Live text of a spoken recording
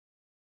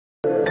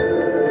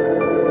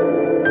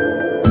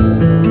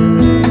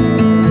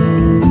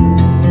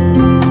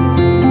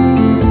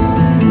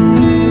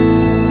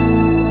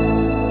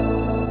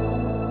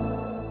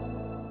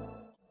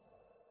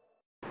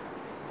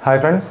Hi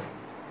friends,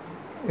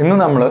 ഇന്ന്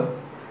നമ്മൾ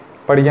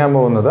പഠിക്കാൻ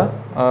പോകുന്നത്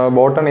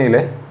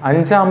ബോട്ടണിയിലെ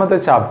അഞ്ചാമത്തെ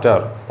ചാപ്റ്റർ,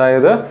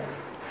 അതായത്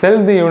sell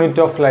the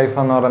unit of life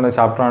എന്ന് പറയുന്ന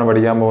ചാപ്റ്ററാണ്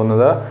പഠിക്കാൻ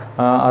പോകുന്നത്.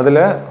 അതിൽ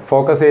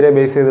ഫോക്കസ് ഏരിയ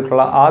ബേസ്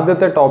ചെയ്തിട്ടുള്ള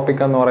ആദ്യത്തെ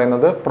ടോപ്പിക് എന്ന്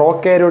പറയുന്നത്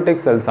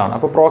പ്രോകാരിയോട്ടിക് സെൽസ് ആണ്.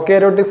 അപ്പോൾ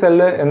പ്രോകാരിയോട്ടിക്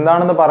സെല്ല്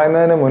എന്താണെന്ന്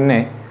പറയുന്നതിന് മുന്നേ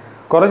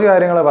കുറച്ച്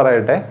കാര്യങ്ങൾ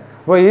പറയട്ടെ.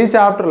 അപ്പോൾ ഈ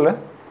ചാപ്റ്ററിൽ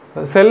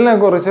സെല്ലിനെ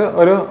കുറിച്ച്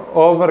ഒരു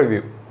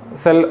ഓവർവ്യൂ,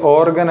 സെൽ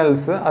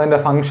ഓർഗനൽസ്,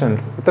 അതിൻ്റെ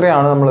ഫങ്ഷൻസ്,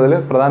 ഇത്രയാണ് നമ്മളിതിൽ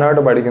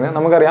പ്രധാനമായിട്ട് പഠിക്കുന്നത്.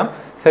 നമുക്കറിയാം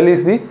cell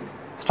is the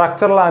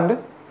structural and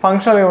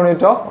functional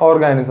unit of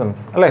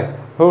organisms അല്ലേ.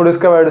 Who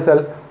discovered cell?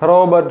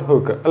 Robert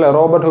hook അല്ലേ.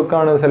 റോബർട്ട്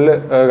ഹുക്കാണ് സെല്ല്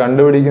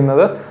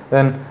കണ്ടുപിടിക്കുന്നത്.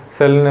 ദെൻ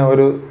സെല്ലിന്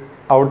ഒരു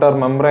ഔട്ടർ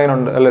മെംബ്രെയിൻ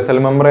ഉണ്ട് അല്ലെ, സെൽ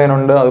മെംബ്രെയിൻ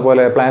ഉണ്ട്.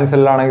 അതുപോലെ പ്ലാന്റ്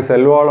സെല്ലാണെങ്കിൽ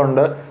സെൽ വാൾ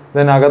ഉണ്ട്.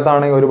 ദെൻ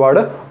അകത്താണെങ്കിൽ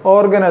ഒരുപാട്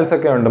ഓർഗനൽസ്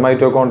ഒക്കെ ഉണ്ട്.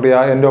 മൈറ്റോകോൺട്രിയ,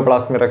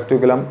 എൻഡോപ്ലാസ്മിക്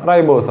റെക്ടിക്കുലം,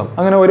 റൈബോസം,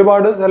 അങ്ങനെ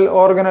ഒരുപാട് സെൽ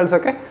ഓർഗനൽസ്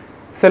ഒക്കെ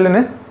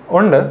സെല്ലിന്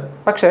ഉണ്ട്.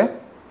 പക്ഷേ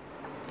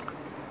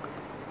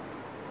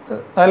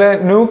അതിലെ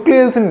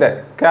ന്യൂക്ലിയസിൻ്റെ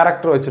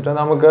ക്യാരക്ടർ വെച്ചിട്ട്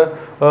നമുക്ക്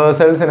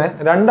സെൽസിനെ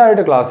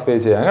രണ്ടായിട്ട് ക്ലാസിഫൈ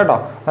ചെയ്യാം കേട്ടോ.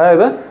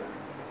 അതായത്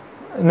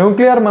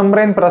ന്യൂക്ലിയർ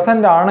മെംബ്രെയിൻ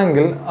പ്രസൻ്റ്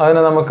ആണെങ്കിൽ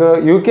അതിനെ നമുക്ക്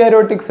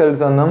യൂക്യാരിയോട്ടിക്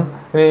സെൽസ് എന്നും,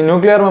 ഇനി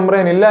ന്യൂക്ലിയർ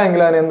മെംബ്രെയിൻ ഇല്ല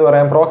എങ്കിൽ അതിന് എന്ത്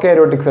പറയാം?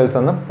 പ്രോകാരിയോട്ടിക് സെൽസ്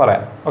എന്നും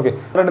പറയാം. ഓക്കെ,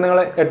 നിങ്ങൾ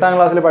 8ാം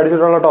ക്ലാസ്സിൽ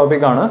പഠിച്ചിട്ടുള്ള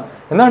ടോപ്പിക്കാണ്.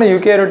 എന്താണ്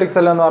യൂക്യാരിയോട്ടിക്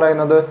സെൽ എന്ന്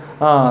പറയുന്നത്?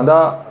 The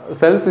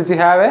cells which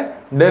have A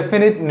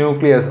definite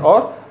nucleus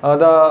or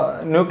the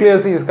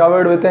nucleus is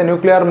covered with a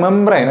nuclear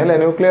membrane അല്ലെ.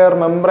 ന്യൂക്ലിയർ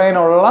മെംബ്രെയിൻ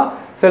ഉള്ള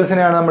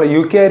സെൽസിനെയാണ് നമ്മൾ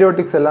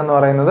യൂക്യാരിയോട്ടിക് സെൽ എന്ന്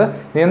പറയുന്നത്.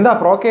 ഇനി എന്താ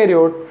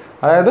പ്രോകാരിയോട്ട്?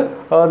 അതായത്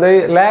ദേ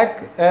ലാക്ക്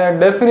എ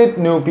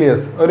ഡെഫിനിറ്റ്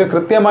ന്യൂക്ലിയസ്, ഒരു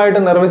കൃത്യമായിട്ട്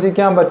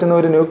നിർവചിക്കാൻ പറ്റുന്ന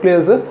ഒരു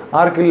ന്യൂക്ലിയസ്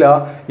ആർക്കില്ല?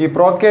 ഈ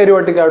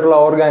പ്രോകാരിയോട്ടിക് ആയിട്ടുള്ള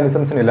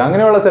ഓർഗാനിസംസിനില്ല.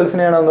 അങ്ങനെയുള്ള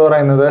സെൽസിനെയാണ് എന്ന്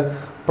പറയുന്നത്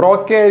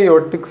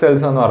പ്രോകാരിയോട്ടിക്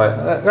സെൽസ് എന്ന്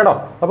പറയുന്നത് കേട്ടോ.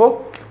 അപ്പോൾ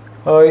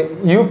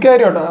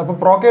യൂക്യാരിയോട്ട്, അപ്പോൾ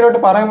പ്രോകാരിയോട്ട്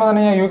പറയുമ്പോൾ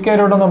തന്നെ ഞാൻ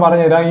യൂക്യാരിയോട്ട് എന്ന്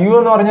പറഞ്ഞു തരാം. യു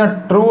എന്ന് പറഞ്ഞാൽ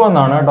ട്രൂ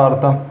എന്നാണ് കേട്ടോ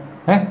അർത്ഥം.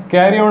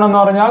 ക്യാരിയോൺ എന്ന്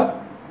പറഞ്ഞാൽ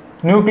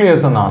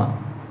ന്യൂക്ലിയസ് എന്നാണ്.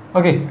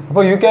 ഓക്കെ,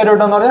 അപ്പോൾ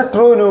യൂക്യാരിയോട്ട് എന്ന് പറഞ്ഞാൽ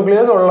ട്രൂ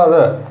ന്യൂക്ലിയസ്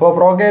ഉള്ളത്. അപ്പോൾ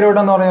പ്രോകാരിയോട്ട്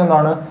എന്ന് പറഞ്ഞാൽ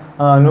എന്താണ്?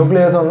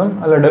 ന്യൂക്ലിയസ് ഒന്നും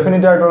അല്ല,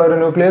 ഡെഫിനിറ്റ് ആയിട്ടുള്ള ഒരു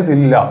ന്യൂക്ലിയസ്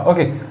ഇല്ല.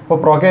 ഓക്കെ, അപ്പോൾ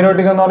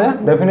പ്രോകാരിയോട്ടിക് എന്ന് പറഞ്ഞാൽ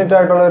ഡെഫിനിറ്റ്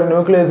ആയിട്ടുള്ള ഒരു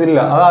ന്യൂക്ലിയസ് ഇല്ല.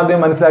 അത്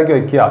ആദ്യം മനസ്സിലാക്കി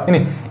വെക്കുക. ഇനി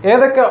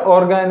ഏതൊക്കെ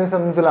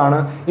ഓർഗാനിസംസിലാണ്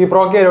ഈ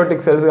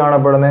പ്രോകാരിയോട്ടിക് സെൽസ്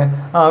കാണപ്പെടുന്നത്?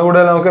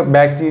 കൂടുതൽ നമുക്ക്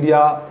bacteria,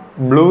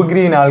 blue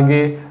green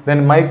algae, then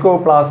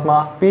mycoplasma,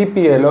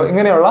 PPLO,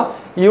 ഇങ്ങനെയുള്ള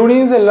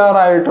യൂണിസെല്ലാർ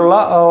ആയിട്ടുള്ള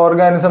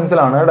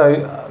ഓർഗാനിസംസിലാണ്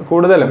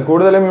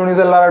കൂടുതലും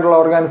യൂണിസെല്ലാർ ആയിട്ടുള്ള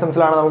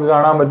ഓർഗാനിസംസിലാണ് നമുക്ക്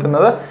കാണാൻ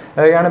പറ്റുന്നത്.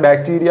 ഏതൊക്കെയാണ്?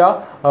 Bacteria,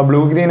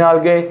 blue green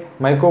algae,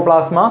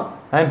 mycoplasma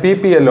and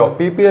PPLO.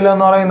 PPLO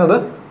എന്ന് പറയുന്നത്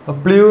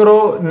പ്ലൂറോ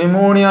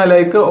ന്യൂമോണിയ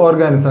ലൈക്ക്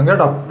ഓർഗാനിസം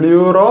കേട്ടോ.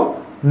 പ്ലൂറോ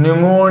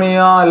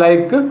ന്യൂമോണിയ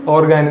ലൈക്ക്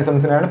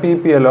ഓർഗാനിസംസിനാണ്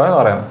PPLO എന്ന്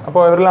പറയുന്നത്.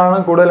 അപ്പോൾ ഇവരിലാണ്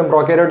കൂടുതലും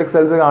പ്രോകാരിയോട്ടിക്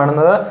സെൽസ്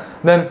കാണുന്നത്.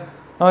 Then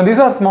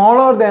these are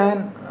smaller than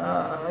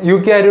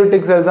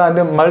eukaryotic cells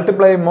and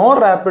multiply more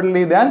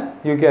rapidly than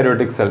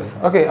eukaryotic cells.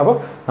 Okay, അപ്പോൾ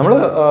നമ്മൾ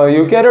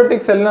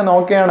യൂക്യാരിയോട്ടിക് സെല്ലിനെ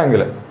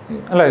നോക്കുകയാണെങ്കിൽ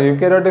അല്ലെ,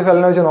 യൂക്യാരിയോട്ടിക്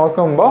സെല്ലിനെ വെച്ച്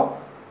നോക്കുമ്പോൾ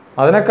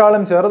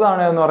അതിനേക്കാളും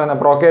ചെറുതാണ് എന്ന് പറയുന്നത്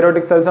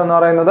പ്രോകാരിയോട്ടിക് സെൽസ് എന്ന്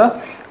പറയുന്നത്.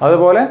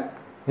 അതുപോലെ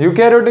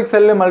യൂക്യാരിയോട്ടിക്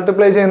സെല്ല്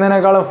മൾട്ടിപ്ലൈ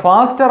ചെയ്യുന്നതിനേക്കാളും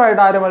ഫാസ്റ്റർ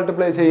ആയിട്ട് ആര്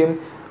മൾട്ടിപ്ലൈ ചെയ്യും?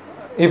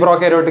 ഈ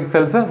പ്രോകാരിയോട്ടിക്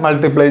സെൽസ്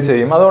മൾട്ടിപ്ലൈ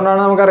ചെയ്യും.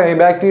 അതുകൊണ്ടാണ് നമുക്കറിയാം ഈ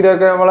ബാക്ടീരിയ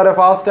ഒക്കെ വളരെ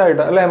ഫാസ്റ്റ്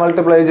ആയിട്ട് അല്ലേ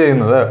മൾട്ടിപ്ലൈ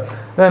ചെയ്യുന്നത്.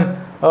 ദെൻ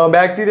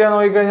ബാക്ടീരിയ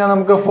നോക്കിക്കഴിഞ്ഞാൽ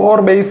നമുക്ക്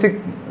 4 ബേസിക്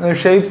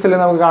ഷേപ്സിൽ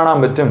നമുക്ക് കാണാൻ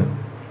പറ്റും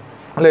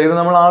അല്ലേ. ഇത്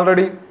നമ്മൾ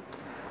ആൾറെഡി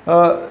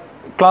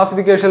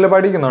ക്ലാസിഫിക്കേഷനിൽ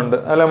പഠിക്കുന്നുണ്ട്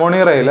അല്ലെ,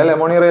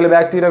 മൊണീറയിൽ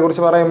ബാക്ടീരിയയെ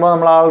കുറിച്ച് പറയുമ്പോൾ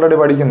നമ്മൾ ആൾറെഡി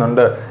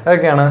പഠിക്കുന്നുണ്ട്.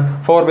 ഏതൊക്കെയാണ്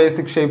 4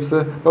 ബേസിക് ഷേപ്സ്?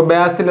 ഇപ്പോൾ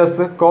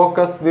ബാസിലസ്,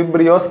 കോക്കസ്,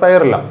 വിബ്രിയോ,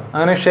 സ്പൈറല.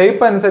 അങ്ങനെ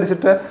ഷേപ്പ്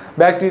അനുസരിച്ചിട്ട്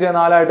ബാക്ടീരിയ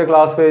 4ആയിട്ട്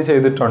ക്ലാസിഫൈ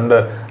ചെയ്തിട്ടുണ്ട്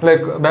അല്ലെ.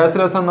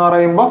 ബാസിലസ് എന്ന്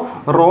പറയുമ്പോൾ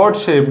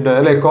റോഡ് ഷേപ്ഡ്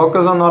അല്ലെ.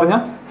 കോക്കസ് എന്ന്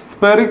പറഞ്ഞാൽ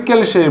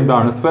സ്പെറിക്കൽ ഷേപ്ഡ്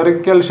ആണ്,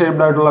 സ്പെറിക്കൽ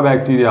ഷേപ്ഡ് ആയിട്ടുള്ള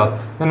ബാക്ടീരിയാസ്.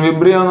 ദെൻ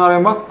വിബ്രിയോ എന്ന്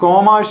പറയുമ്പോൾ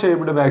കോമ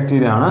ഷേപ്ഡ്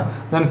ബാക്ടീരിയ ആണ്.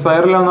 ദെൻ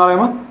സ്പൈറല എന്ന്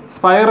പറയുമ്പോൾ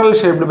സ്പൈറൽ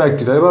ഷേപ്ഡ്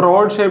ബാക്ടീരിയ. ഇപ്പോൾ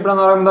റോഡ് ഷേപ്ഡ്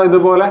എന്ന് പറയുമ്പോൾ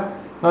ഇതുപോലെ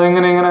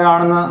ഇങ്ങനെ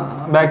കാണുന്ന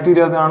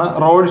ബാക്ടീരിയയാണ്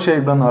റോഡ്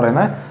ഷേപ്ഡ് എന്ന്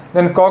പറയുന്നത്.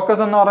 ദെൻ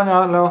കോക്കസ് എന്ന്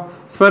പറഞ്ഞാലോ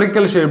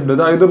സ്പെറിക്കൽ ഷേപ്ഡ്,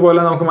 ഇതുപോലെ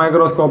നമുക്ക്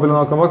മൈക്രോസ്കോപ്പിൽ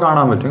നോക്കുമ്പോൾ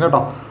കാണാൻ പറ്റും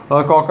കേട്ടോ,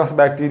 കോക്കസ്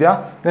ബാക്ടീരിയ.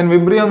 ദെൻ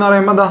വിബ്രിയോ എന്ന്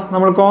പറയുമ്പോൾ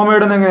നമ്മൾ കോമ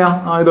ഇടുന്ന എങ്ങനെയാ?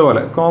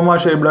 ഇതുപോലെ കോമ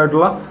ഷേപ്ഡ്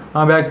ആയിട്ടുള്ള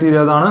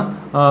ബാക്ടീരിയതാണ്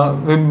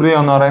വിബ്രിയോ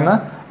എന്ന് പറയുന്നത്.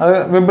 അത്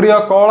വിബ്രിയോ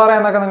കോളറ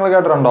എന്നൊക്കെ നിങ്ങൾ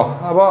കേട്ടിട്ടുണ്ടോ?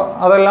 അപ്പോൾ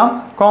അതെല്ലാം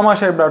കോമ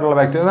ഷേപ്ഡ് ആയിട്ടുള്ള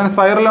ബാക്ടീരിയ. ദെൻ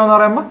സ്പൈറലോ എന്ന്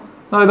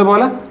പറയുമ്പോൾ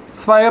ഇതുപോലെ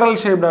സ്പൈറൽ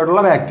ഷേപ്ഡ്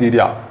ആയിട്ടുള്ള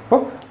ബാക്ടീരിയ.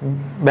 അപ്പോൾ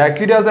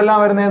ബാക്ടീരിയാസ് എല്ലാം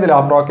വരുന്നതില്ല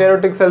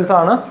പ്രോകാരിയോട്ടിക് സെൽസ്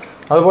ആണ്.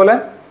 അതുപോലെ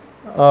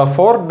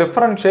 4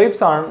 ഡിഫറെൻറ്റ്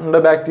ഷേപ്സ് ആണ്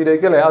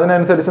ബാക്ടീരിയയ്ക്ക് അല്ലേ.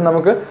 അതിനനുസരിച്ച്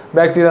നമുക്ക്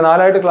ബാക്ടീരിയ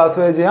 4ആയിട്ട്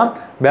ക്ലാസിഫൈ ചെയ്യാം.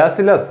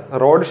 Bacillus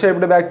rod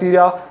shaped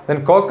bacteria, then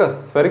caucus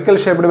spherical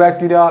shaped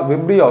bacteria,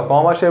 Vibrio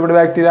comma shaped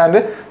bacteria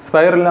and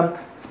സ്പൈറലം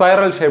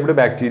spiral shaped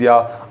bacteria.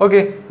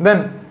 Okay, then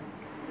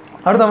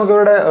അടുത്ത് നമുക്ക്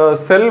ഇവരുടെ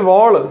സെൽ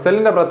വാൾ,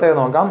 സെല്ലിൻ്റെ പ്രത്യേകത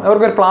നോക്കാം.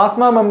 ഇവർക്ക് ഒരു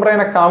പ്ലാസ്മ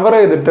മെംബ്രെയിനെ കവർ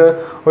ചെയ്തിട്ട്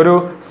ഒരു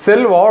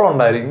സെൽ വാൾ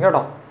ഉണ്ടായിരിക്കും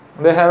കേട്ടോ.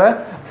 They have a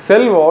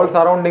cell wall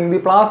surrounding the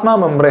plasma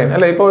membrane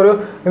അല്ലേ. ഇപ്പോൾ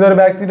ഇതൊരു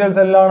ബാക്ടീരിയൽ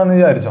സെല്ലാണെന്ന്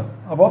വിചാരിച്ചോ.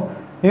 അപ്പോൾ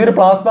ഈ ഒരു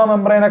പ്ലാസ്മ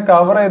മെംബ്രെയിനെ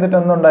കവർ ചെയ്തിട്ട്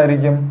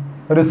എന്തുണ്ടായിരിക്കും?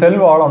 ഒരു സെൽ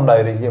വാൾ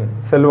ഉണ്ടായിരിക്കും,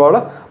 സെൽ വാൾ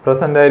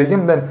പ്രസൻ്റ് ആയിരിക്കും.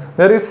 Then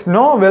there is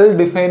no well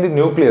defined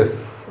nucleus.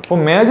 അപ്പോൾ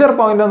മേജർ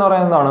പോയിന്റ് എന്ന്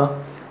പറയുന്നതാണ്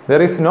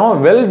there is no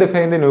well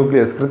defined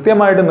nucleus.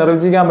 കൃത്യമായിട്ട്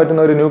നിർവചിക്കാൻ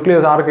പറ്റുന്ന ഒരു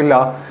ന്യൂക്ലിയസ് ആർക്കില്ല?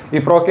 ഈ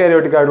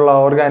പ്രോകാരിയോട്ടിക് ആയിട്ടുള്ള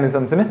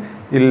ഓർഗാനിസംസിന്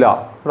ഇല്ല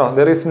കേട്ടോ.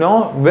 There is no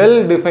well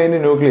defined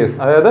nucleus.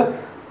 അതായത്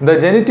the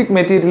genetic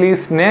material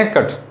is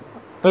naked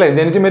അല്ലേ.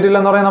 ജെനറ്റിക് മെറ്റീരിയൽ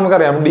എന്ന് പറയുന്നത്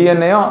നമുക്കറിയാം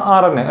DNA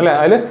RNA അല്ലേ.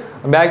 അതിൽ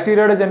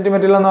ബാക്ടീരിയയുടെ ജെനറ്റിക്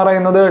മെറ്റീരിയൽ എന്ന്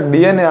പറയുന്നത്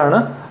DNA ആണ്,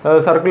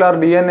 സർക്കുലർ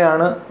DNA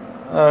ആണ്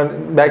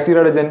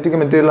ബാക്ടീരിയയുടെ ജെനറ്റിക്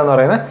മെറ്റീരിയൽ എന്ന്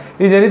പറയുന്നത്.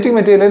 ഈ ജെനറ്റിക്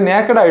മെറ്റീരിയൽ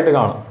നേക്കഡ് ആയിട്ട്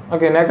കാണും.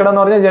 ഓക്കെ, നേക്കഡ്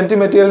എന്ന് പറഞ്ഞാൽ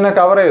ജെനറ്റിക് മെറ്റീരിയലിനെ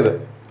കവർ ചെയ്ത്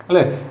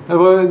അല്ലേ.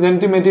 അപ്പോൾ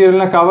ജെനറ്റിക്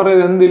മെറ്റീരിയലിനെ കവർ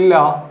ചെയ്ത് എന്തില്ല?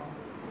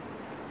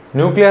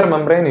 ന്യൂക്ലിയർ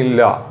മെംബ്രെയിൻ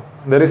ഇല്ല.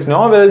 There is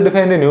no well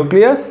defined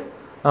nucleus.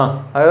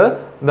 അതായത്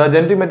the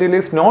genetic material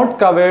is not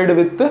covered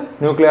with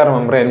nuclear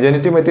membrane.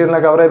 Genetic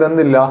മെറ്റീരിയലിനെ കവർ ചെയ്ത്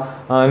എന്തില്ല?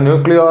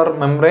 ന്യൂക്ലിയർ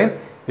മെംബ്രെയിൻ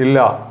ഇല്ല.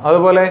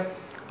 അതുപോലെ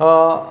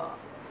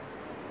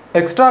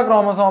extra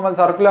chromosomal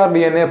circular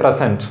DNA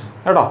present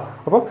കേട്ടോ.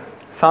 അപ്പോൾ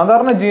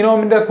സാധാരണ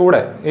ജീനോമിൻ്റെ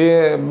കൂടെ ഈ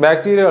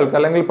ബാക്ടീരിയകൾക്ക്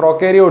അല്ലെങ്കിൽ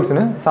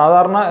പ്രോകാരിയോട്സിന്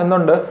സാധാരണ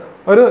എന്തുണ്ട്?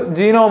 ഒരു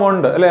ജീനോം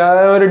ഉണ്ട് അല്ലെ,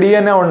 അതായത് ഒരു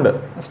DNA ഉണ്ട്,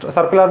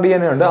 സർക്കുലർ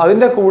DNA ഉണ്ട്.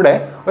 അതിൻ്റെ കൂടെ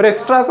ഒരു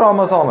എക്സ്ട്രാ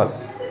ക്രോമസോമൽ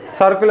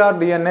സർക്കുലർ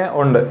DNA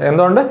ഉണ്ട്.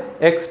 എന്തുകൊണ്ട്?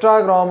 Extra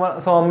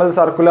chromosomal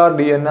circular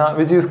DNA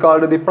which is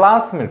called the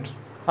plasmid.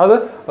 അത്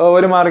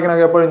ഒരു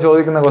മാർക്കിനൊക്കെ എപ്പോഴും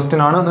ചോദിക്കുന്ന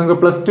ക്വസ്റ്റ്യൻ ആണ്. നിങ്ങൾക്ക്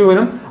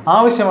 +2-നും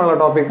ആവശ്യമുള്ള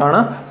ടോപ്പിക്കാണ്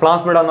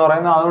പ്ലാസ്മിഡ് എന്ന്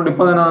പറയുന്നത്. അതുകൊണ്ട്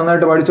ഇപ്പോൾ തന്നെ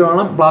നന്നായിട്ട് പഠിച്ചു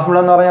വേണം. പ്ലാസ്മിഡ്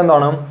എന്ന് പറഞ്ഞാൽ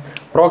എന്താണ്?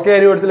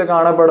 പ്രോകാരിയോട്സിൽ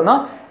കാണപ്പെടുന്ന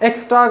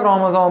എക്സ്ട്രാ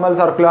ക്രോമസോമൽ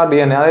സർക്കുലർ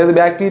DNA, അതായത്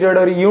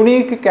ബാക്ടീരിയയുടെ ഒരു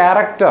യുണീക്ക്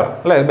ക്യാരക്ടർ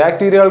അല്ലേ.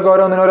 ബാക്ടീരിയകൾക്ക്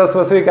ഓരോന്നിനും ഓരോ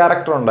സ്പെസിഫിക്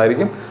ക്യാരക്ടർ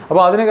ഉണ്ടായിരിക്കും.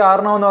 അപ്പോൾ അതിന്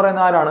കാരണം എന്ന്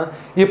പറയുന്നത് ആരാണ്?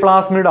 ഈ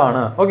പ്ലാസ്മിഡ്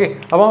ആണ്. ഓക്കെ,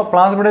 അപ്പോൾ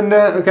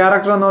പ്ലാസ്മിഡിന്റെ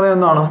ക്യാരക്ടർ എന്ന് പറയുന്നത്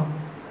എന്താണ്?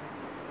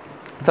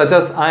 സച്ച്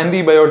ആസ്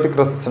ആന്റിബയോട്ടിക്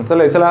റെസിസ്റ്റൻസ്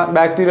അല്ലേ. ചില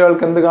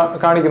ബാക്ടീരിയകൾക്ക് എന്ത്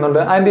കാണിക്കുന്നുണ്ട്?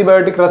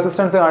 ആന്റിബയോട്ടിക്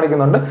റെസിസ്റ്റൻസ്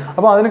കാണിക്കുന്നുണ്ട്.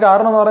 അപ്പോൾ അതിന്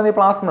കാരണം എന്ന് പറയുന്നത് ഈ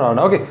പ്ലാസ്മിഡ് ആണ്.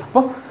 ഓക്കെ,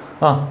 അപ്പോൾ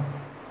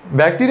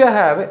bacteria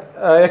have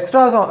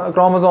extra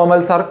chromosomal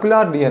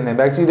circular DNA.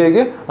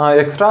 ബാക്ടീരിയയ്ക്ക്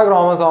extra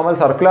chromosomal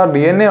circular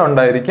DNA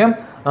ഉണ്ടായിരിക്കും.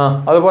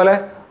 അതുപോലെ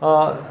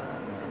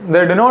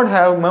they do not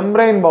have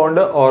membrane bound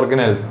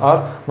organelles or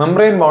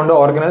membrane bound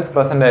organelles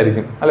present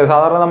ആയിരിക്കും അല്ലേ.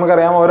 സാധാരണ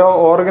നമുക്കറിയാം ഓരോ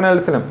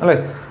ഓർഗനൽസിനും അല്ലേ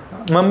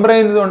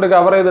മെംബ്രെയിൻസ് കൊണ്ട്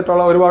കവർ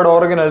ചെയ്തിട്ടുള്ള ഒരുപാട്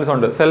ഓർഗനൽസ്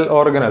ഉണ്ട്, സെൽ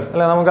ഓർഗനൽസ്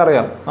അല്ലേ.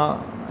 നമുക്കറിയാം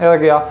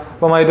ഏതൊക്കെയാ?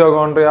 ഇപ്പോൾ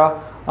മൈറ്റോകോൺട്രിയ,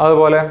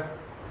 അതുപോലെ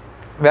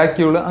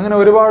വാക്യൂള്, അങ്ങനെ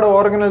ഒരുപാട്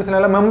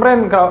ഓർഗനൽസിനെല്ലാം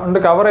മെംബ്രെയിൻ കൊണ്ട്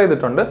കവർ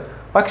ചെയ്തിട്ടുണ്ട്.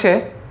 പക്ഷേ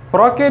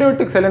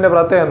പ്രോകാരിയോട്ടിക് സെല്ലിന്റെ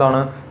പ്രത്യേകത എന്താണ്?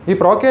 ഈ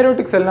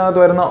പ്രോകാരിയോട്ടിക്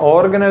സെല്ലിനകത്ത് വരുന്ന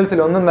ഓർഗനൽസിൽ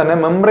ഒന്നും തന്നെ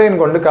മെംബ്രെയിൻ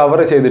കൊണ്ട്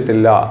കവർ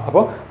ചെയ്തിട്ടില്ല.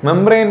 അപ്പോൾ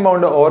membrane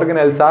bound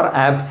organelles R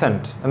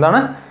absent.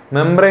 എന്താണ്?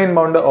 Membrane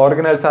bound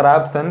organelles R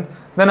absent.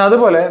 Then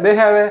അതുപോലെ they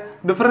have A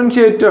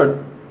differentiated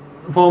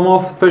form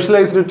of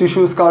specialized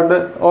tissues called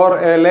or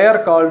a layer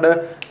called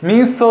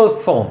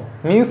mesosome.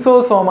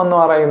 Mesosome എന്ന്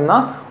പറയുന്ന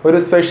ഒരു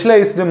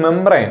സ്പെഷ്യലൈസ്ഡ്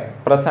മെംബ്രെയിൻ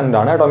പ്രസന്റ്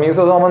ആണ് കേട്ടോ.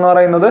 മീസോസോം എന്ന്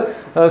പറയുന്നത്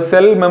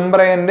സെൽ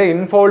മെംബ്രെയിൻ്റെ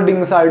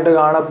ഇൻഫോൾഡിങ്സ് ആയിട്ട്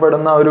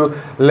കാണപ്പെടുന്ന ഒരു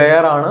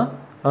ലെയർ ആണ്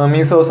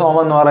മീസോസോം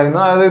എന്ന്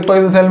പറയുന്നത്. അതായത് ഇപ്പോൾ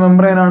ഇത് സെൽ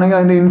മെംബ്രെയിൻ ആണെങ്കിൽ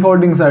അതിൻ്റെ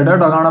ഇൻഫോൾഡിങ്സ് ആയിട്ട്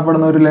കേട്ടോ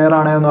കാണപ്പെടുന്ന ഒരു ലെയർ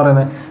ആണ് എന്ന്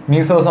പറയുന്നത്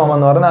മീസോസോം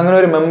എന്ന് പറയുന്നത്. അങ്ങനെ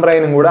ഒരു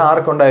മെംബ്രെയിനും കൂടെ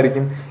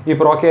ആർക്കുണ്ടായിരിക്കും? ഈ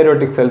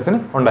പ്രോകാരിയോട്ടിക് സെൽസിന്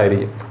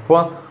ഉണ്ടായിരിക്കും.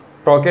 അപ്പോൾ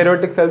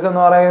പ്രോകാരിയോട്ടിക് സെൽസ് എന്ന്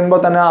പറയുമ്പോൾ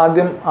തന്നെ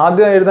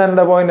ആദ്യം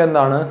എഴുതേണ്ട പോയിന്റ്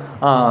എന്താണ്?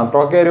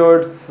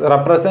 Prokaryotes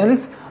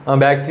represents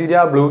bacteria,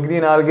 blue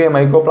green algae,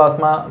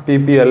 mycoplasma,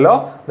 PPLO.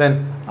 Then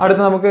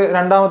അടുത്ത് നമുക്ക്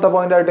രണ്ടാമത്തെ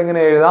പോയിന്റ് ആയിട്ട്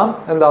ഇങ്ങനെ എഴുതാം.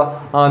 എന്താ?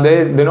 They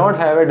do not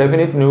have A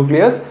definite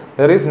nucleus,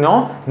 there is no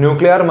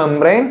nuclear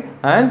membrane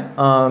and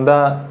the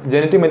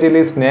genetic material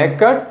is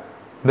naked.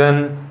 Then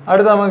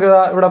അടുത്ത് നമുക്ക്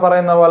ഇവിടെ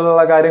പറയുന്ന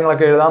പോലുള്ള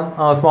കാര്യങ്ങളൊക്കെ എഴുതാം.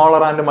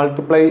 Smaller and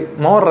multiply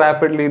more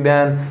rapidly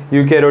than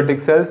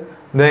eukaryotic cells.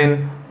 Then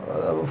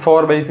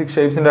 4 basic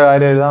ഷേപ്സിൻ്റെ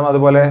കാര്യം എഴുതാം.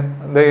 അതുപോലെ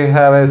they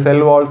have A cell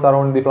walls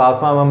around the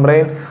plasma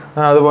membrane.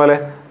 അതുപോലെ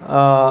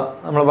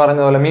നമ്മൾ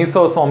പറഞ്ഞതുപോലെ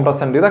മീസോസോം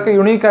പ്രസന്റ്, ഇതൊക്കെ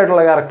യുണീക്ക്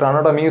ആയിട്ടുള്ള ക്യാരക്ടറാണ്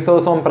കേട്ടോ.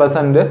 മീസോസോം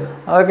പ്രസന്റ്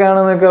അതൊക്കെയാണ്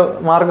നിങ്ങൾക്ക്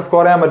മാർക്ക്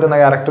സ്കോർ ചെയ്യാൻ പറ്റുന്ന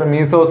ക്യാരക്ടർ.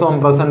 മീസോസോം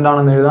പ്രസന്റ്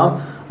ആണെന്ന് എഴുതാം.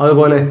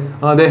 അതുപോലെ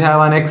they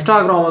have an extra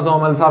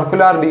chromosomal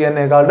circular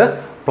DNA called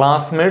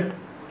plasmid.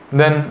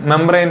 Then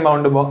membrane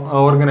bound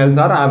organelles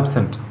R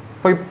absent.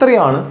 അപ്പോൾ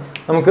ഇത്രയാണ്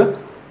നമുക്ക്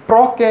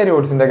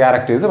പ്രോകാരിയോട്സിൻ്റെ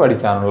ക്യാരക്ടേഴ്സ്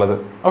പഠിക്കാനുള്ളത്.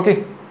 ഓക്കെ,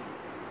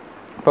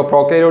 ഇപ്പോൾ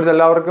പ്രോകാരിയോട്സ്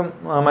എല്ലാവർക്കും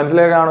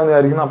മനസ്സിലായി കാണുമെന്ന്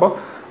വിചാരിക്കുന്നു. അപ്പോൾ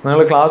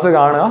നിങ്ങൾ ക്ലാസ്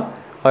കാണുക.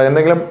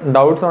 എന്തെങ്കിലും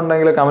ഡൗട്ട്സ്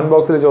ഉണ്ടെങ്കിൽ കമൻറ്റ്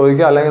ബോക്സിൽ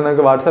ചോദിക്കുക, അല്ലെങ്കിൽ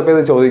നിങ്ങൾക്ക് വാട്സപ്പ്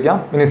ചെയ്ത് ചോദിക്കാം.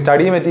 ഇനി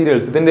സ്റ്റഡി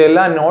മെറ്റീരിയൽസ് ഇതിൻ്റെ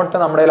എല്ലാ നോട്ട്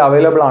നമ്മുടെ കയ്യിൽ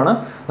അവൈലബിൾ ആണ്.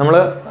 നമ്മൾ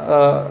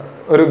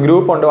ഒരു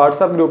ഗ്രൂപ്പുണ്ട്,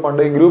 വാട്സാപ്പ്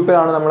ഗ്രൂപ്പുണ്ട്. ഈ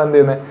ഗ്രൂപ്പിലാണ് നമ്മൾ എന്ത്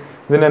ചെയ്യുന്നത്?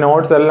 ഇതിൻ്റെ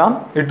നോട്ട്സ് എല്ലാം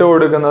ഇട്ട്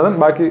കൊടുക്കുന്നതും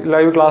ബാക്കി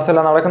ലൈവ് ക്ലാസ്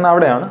എല്ലാം നടക്കുന്ന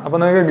അവിടെയാണ്. അപ്പോൾ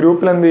നിങ്ങൾക്ക്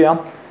ഗ്രൂപ്പിൽ എന്ത് ചെയ്യാം?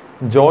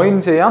 ജോയിൻ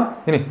ചെയ്യാം.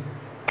 ഇനി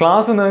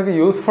ക്ലാസ് നിങ്ങൾക്ക്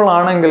യൂസ്ഫുൾ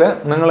ആണെങ്കിൽ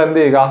നിങ്ങൾ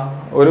എന്ത് ചെയ്യുക?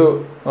 ഒരു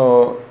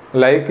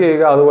ലൈക്ക്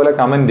ചെയ്യുക, അതുപോലെ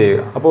കമൻറ്റ്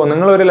ചെയ്യുക. അപ്പോൾ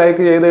നിങ്ങളൊരു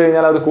ലൈക്ക് ചെയ്ത്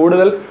കഴിഞ്ഞാൽ അത്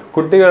കൂടുതൽ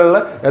കുട്ടികളിൽ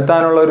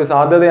എത്താനുള്ള ഒരു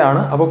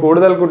സാധ്യതയാണ്. അപ്പോൾ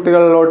കൂടുതൽ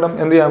കുട്ടികളിലോട്ടും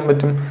എന്ത് ചെയ്യാൻ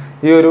പറ്റും?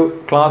 ഈ ഒരു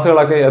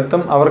ക്ലാസ്സുകളൊക്കെ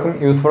എത്തും, അവർക്കും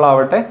യൂസ്ഫുൾ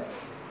ആവട്ടെ.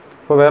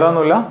 അപ്പോൾ വേറെ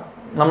ഒന്നുമില്ല,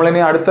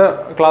 നമ്മളിനി അടുത്ത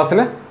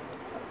ക്ലാസ്സിൽ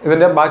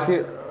ഇതിൻ്റെ ബാക്കി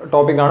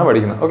ടോപ്പിക്കാണ്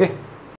പഠിക്കുന്നത്. ഓക്കെ.